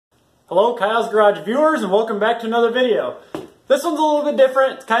Hello Kyle's Garage viewers, and welcome back to another video. This one's a little bit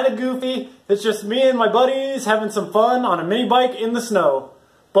different, it's kind of goofy. It's just me and my buddies having some fun on a mini bike in the snow.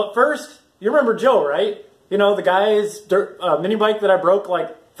 But first, you remember Joe, right? You know, the guy's mini bike that I broke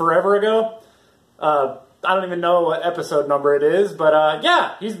like forever ago. I don't even know what episode number it is, but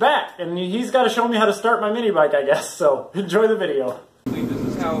yeah, he's back. And he's got to show me how to start my mini bike, I guess. So enjoy the video. This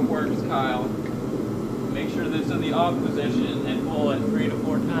is how it works, Kyle. Make sure this is in the off position and pull it 3 to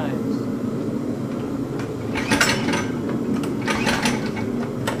 4 times.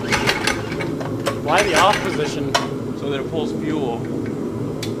 Why the off position? So that it pulls fuel.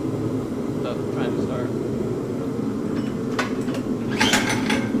 That's trying to start.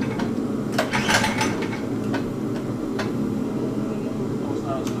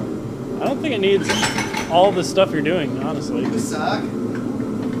 I don't think it needs all the stuff you're doing, honestly. You suck.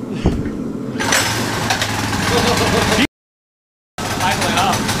 Idling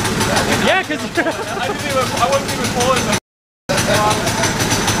up. Yeah, because I wasn't even pulling the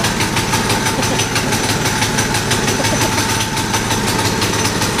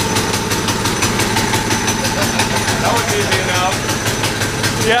That was easy enough.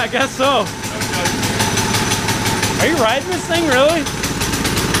 yeah, I guess so. Are you riding this thing, really?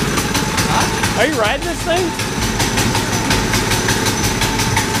 Huh? Are you riding this thing?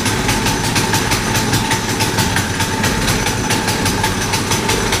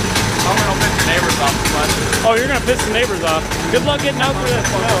 I'm gonna piss the neighbors off the front. Oh, you're gonna piss the neighbors off. Good luck getting out through that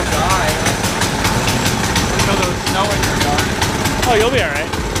snow. You know there's snow in your yard. Oh, you'll be alright.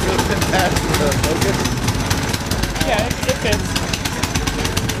 You'll fit past the focus. Yeah, it fits.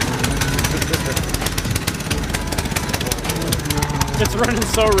 It's running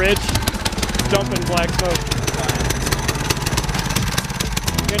so rich, dumping black smoke.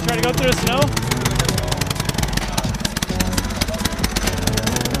 You gonna try to go through the snow?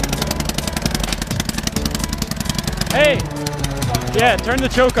 Hey! Yeah, turn the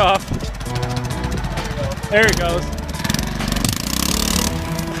choke off. There it goes.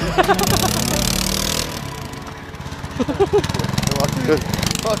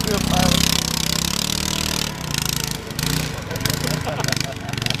 Fuck me a pilot.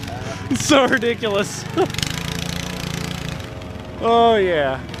 It's so ridiculous. Oh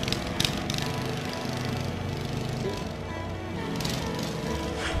yeah.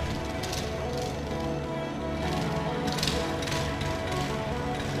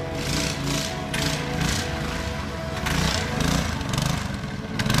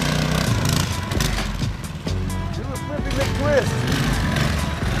 Do a flippy McTwist.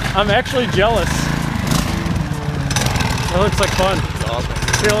 I'm actually jealous. That looks like fun. It's awesome.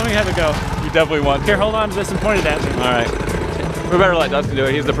 Here, let me have a go. You definitely want Here, hold on to this and point it at me. Alright. We better let Dustin do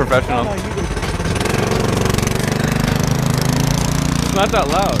it. He's the professional. It's not that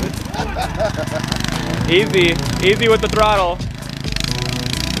loud. Easy. Easy with the throttle.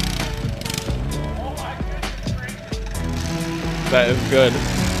 That is good.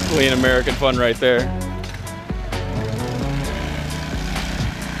 Clean American fun right there.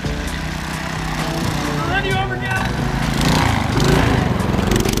 Run you over now.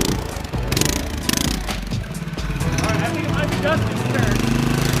 Alright, I think it might be Dustin's turn.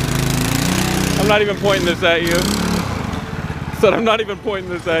 I'm not even pointing this at you. Said I'm not even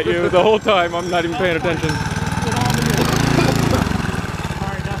pointing this at you. The whole time I'm not even paying attention. Alright,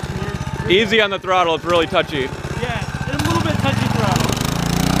 Dustin, you're Easy on the throttle, it's really touchy. yeah, a little bit touchy throttle.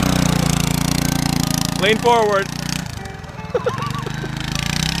 Lean forward.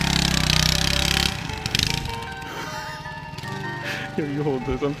 Here, you hold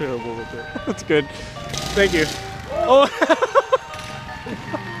this. I'm terrible with it. That's good. Thank you. Oh.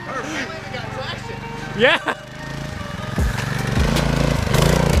 Yeah. A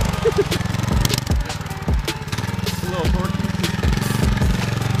little torque.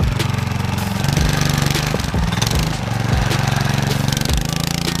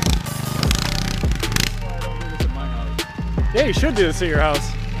 Yeah, you should do this at your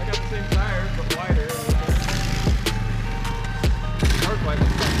house. I got the same tires, but wider. Hard bike is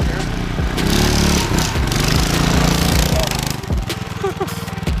back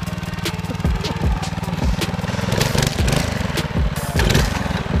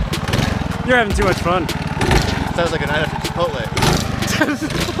You're having too much fun. Sounds like a night after Chipotle.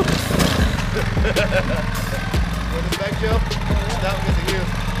 Want this back, Joe? That one gets to you.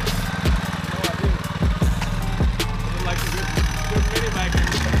 Like a good mini biker.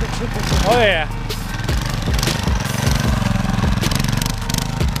 Oh yeah.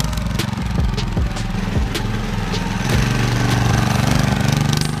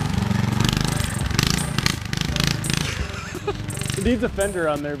 It needs a fender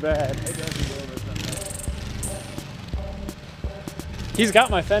on there bad. He's got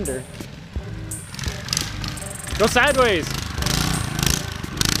my fender. Go sideways.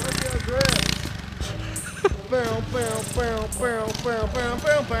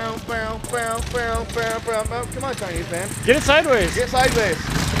 Come on, Chinese man. Get it sideways. Get sideways.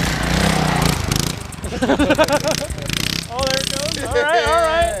 Oh, there it goes. All right, all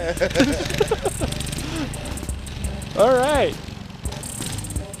right. All right.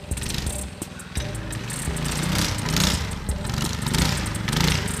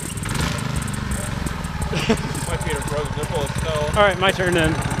 My feet are frozen. They're full of snow. All right, my turn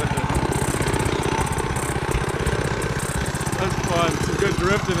then. That's fun. Some good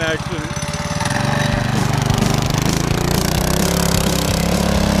drifting action.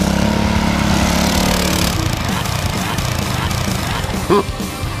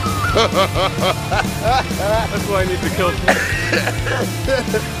 That's why I need to kill.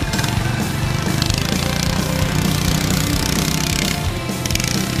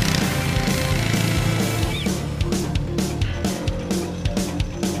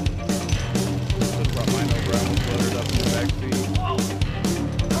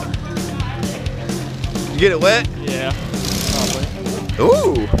 You get it wet? Yeah, probably.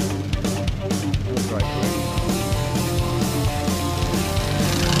 Ooh.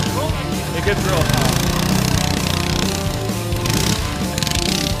 It gets real hot.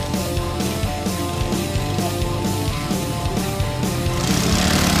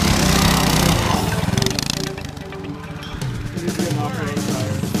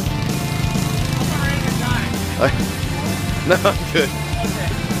 No, I'm good.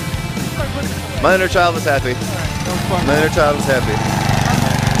 My inner child was happy. My inner child was happy.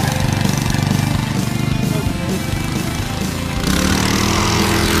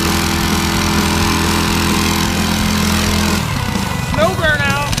 Snow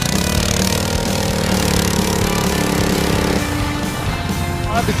burnout.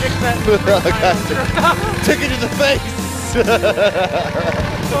 I'll have to fix that. Oh, gotcha. Took it to the face.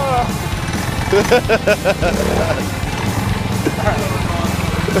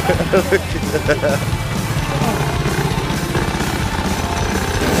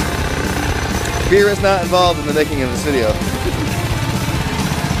 Beer is not involved in the making of this video.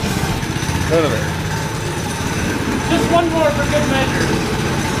 None of it. Just one more for good measure.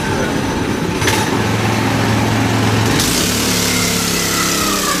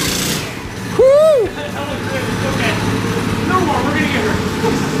 Woo! Okay. No more, we're gonna get her.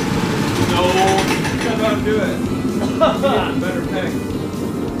 No, you gotta let him do it. Better pick.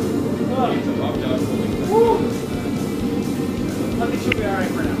 He's a top job holding thing. Woo. I think she'll be alright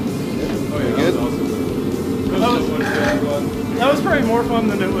for now. Oh yeah, Good? that was awesome. That was probably more fun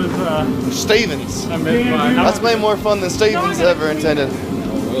than it was, Stavens. I made mine. That's way more fun than Stavens ever intended.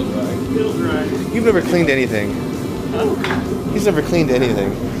 Wheel drag. Wheel dry. You've never cleaned anything. He's never cleaned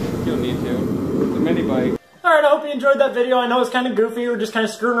anything. You don't need to. The mini bike. Alright, I hope you enjoyed that video. I know it's kind of goofy. We're just kind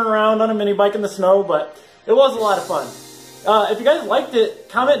of screwing around on a mini bike in the snow, but it was a lot of fun. If you guys liked it,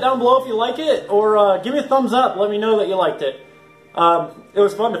 comment down below if you like it, or give me a thumbs up. Let me know that you liked it. It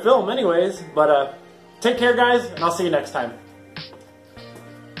was fun to film anyways, but take care guys, and I'll see you next time.